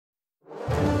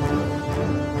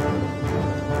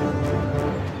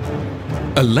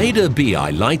A.leda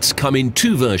B-EYE lights come in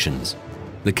two versions,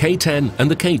 the K10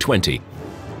 and the K20,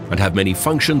 and have many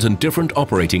functions and different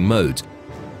operating modes,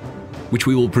 which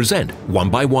we will present one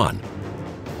by one.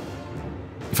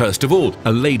 First of all,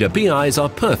 A.leda B-EYEs are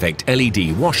perfect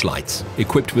LED wash lights,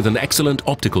 equipped with an excellent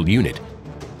optical unit.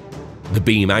 The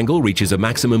beam angle reaches a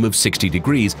maximum of 60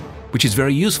 degrees, which is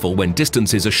very useful when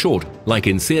distances are short, like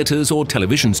in theatres or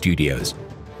television studios.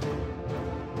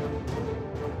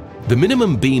 The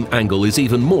minimum beam angle is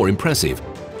even more impressive,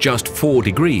 just 4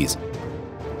 degrees.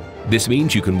 This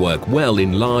means you can work well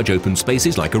in large open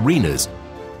spaces like arenas.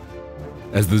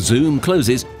 As the zoom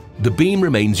closes, the beam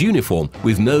remains uniform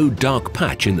with no dark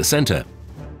patch in the center.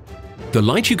 The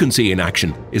light you can see in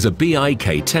action is a B-EYE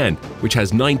K10, which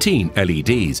has 19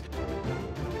 LEDs.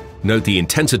 Note the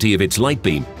intensity of its light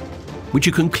beam, which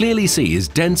you can clearly see is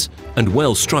dense and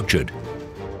well structured.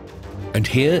 And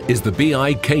here is the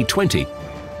B-EYE K20,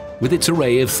 with its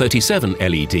array of 37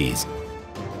 LEDs.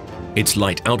 Its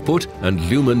light output and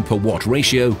lumen per watt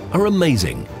ratio are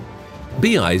amazing.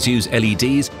 B-EYEs use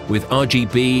LEDs with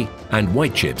RGB and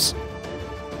white chips.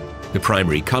 The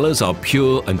primary colors are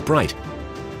pure and bright,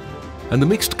 and the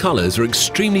mixed colors are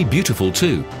extremely beautiful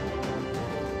too.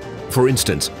 For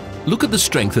instance, look at the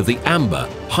strength of the amber,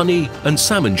 honey and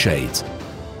salmon shades.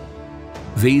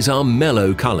 These are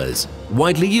mellow colors,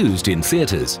 widely used in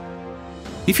theaters.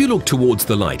 If you look towards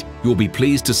the light, you'll be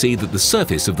pleased to see that the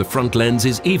surface of the front lens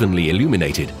is evenly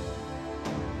illuminated.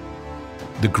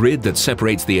 The grid that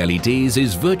separates the LEDs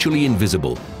is virtually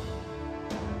invisible.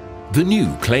 The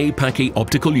new Clay Paky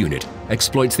optical unit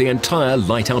exploits the entire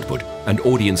light output, and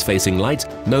audience-facing lights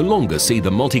no longer see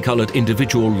the multicolored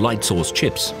individual light source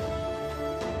chips.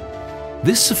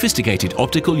 This sophisticated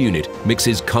optical unit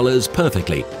mixes colors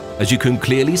perfectly, as you can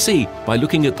clearly see by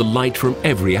looking at the light from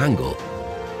every angle.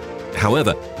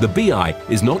 However, the B-EYE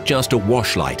is not just a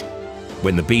wash light.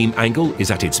 When the beam angle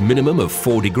is at its minimum of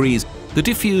 4 degrees, the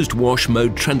diffused wash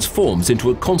mode transforms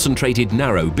into a concentrated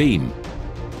narrow beam.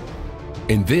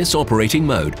 In this operating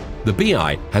mode, the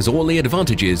B-EYE has all the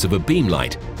advantages of a beam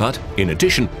light, but in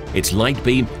addition, its light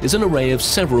beam is an array of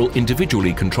several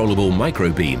individually controllable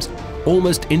microbeams,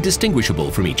 almost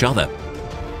indistinguishable from each other.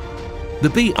 The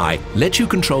B-EYE lets you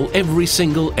control every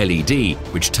single LED,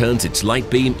 which turns its light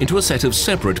beam into a set of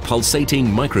separate pulsating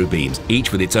microbeams,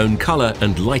 each with its own color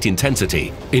and light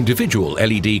intensity. Individual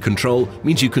LED control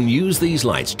means you can use these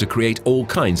lights to create all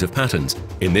kinds of patterns.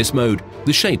 In this mode,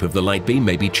 the shape of the light beam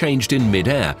may be changed in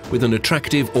mid-air with an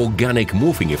attractive organic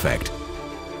morphing effect.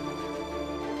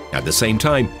 At the same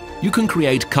time, you can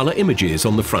create color images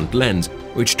on the front lens,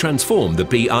 which transform the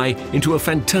B-EYE into a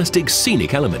fantastic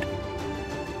scenic element.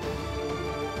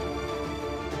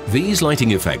 These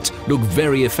lighting effects look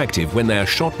very effective when they are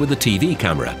shot with a TV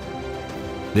camera.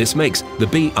 This makes the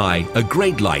B-EYE a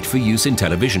great light for use in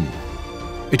television.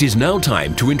 It is now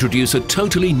time to introduce a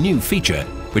totally new feature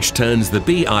which turns the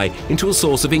B-EYE into a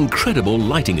source of incredible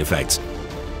lighting effects.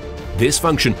 This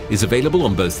function is available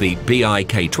on both the B-EYE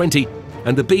K20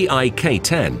 and the B-EYE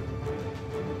K10.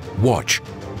 Watch.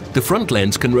 The front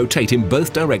lens can rotate in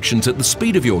both directions at the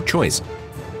speed of your choice.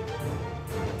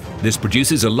 This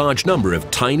produces a large number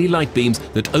of tiny light beams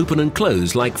that open and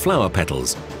close like flower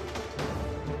petals.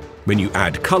 When you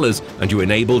add colors and you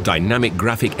enable dynamic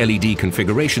graphic LED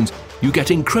configurations, you get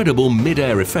incredible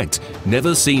mid-air effects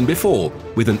never seen before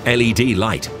with an LED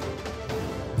light.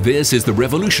 This is the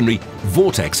revolutionary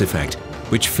vortex effect,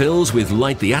 which fills with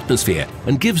light the atmosphere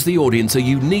and gives the audience a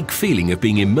unique feeling of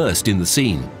being immersed in the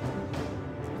scene.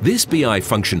 This B-EYE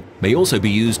function may also be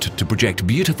used to project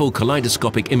beautiful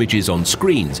kaleidoscopic images on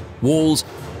screens, walls,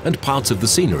 and parts of the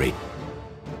scenery.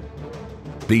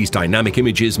 These dynamic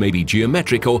images may be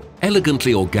geometric or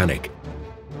elegantly organic.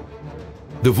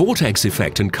 The vortex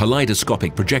effect and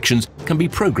kaleidoscopic projections can be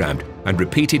programmed and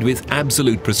repeated with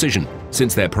absolute precision,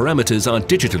 since their parameters are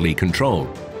digitally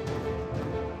controlled.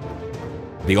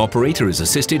 The operator is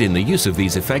assisted in the use of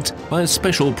these effects by a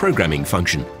special programming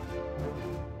function.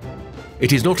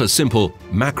 It is not a simple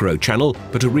macro channel,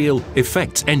 but a real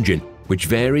effects engine, which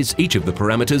varies each of the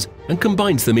parameters and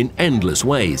combines them in endless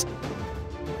ways.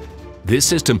 This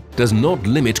system does not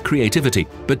limit creativity,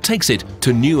 but takes it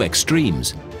to new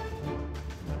extremes.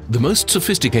 The most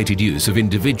sophisticated use of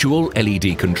individual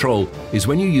LED control is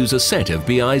when you use a set of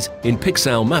B-EYEs in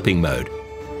pixel mapping mode.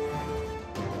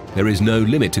 There is no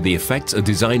limit to the effects a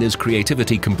designer's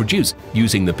creativity can produce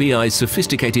using the B-EYE's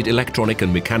sophisticated electronic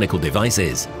and mechanical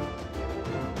devices.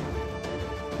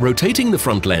 Rotating the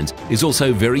front lens is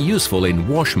also very useful in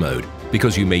wash mode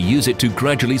because you may use it to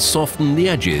gradually soften the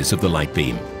edges of the light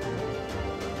beam.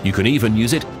 You can even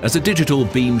use it as a digital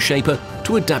beam shaper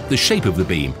to adapt the shape of the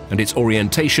beam and its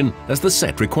orientation as the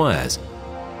set requires.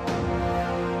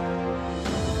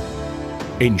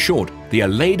 In short, the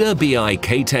A.leda B-EYE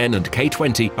K10 and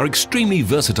K20 are extremely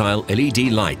versatile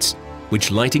LED lights,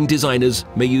 which lighting designers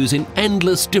may use in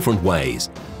endless different ways.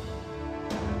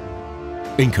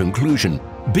 In conclusion,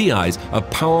 B-EYEs are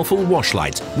powerful wash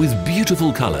lights with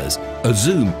beautiful colors, a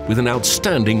zoom with an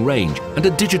outstanding range, and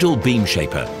a digital beam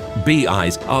shaper.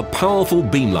 B-EYEs are powerful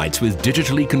beam lights with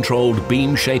digitally controlled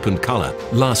beam shape and color.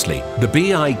 Lastly, the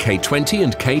B-EYE K20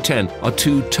 and K10 are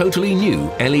two totally new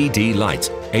LED lights,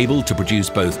 able to produce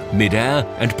both mid-air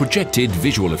and projected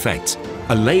visual effects.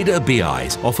 A.leda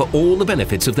B-EYEs offer all the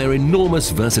benefits of their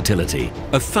enormous versatility.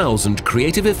 1,000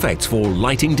 creative effects for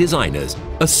lighting designers,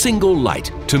 a single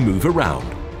light to move around,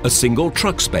 a single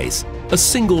truck space, a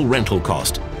single rental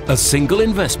cost, a single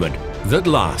investment that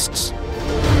lasts.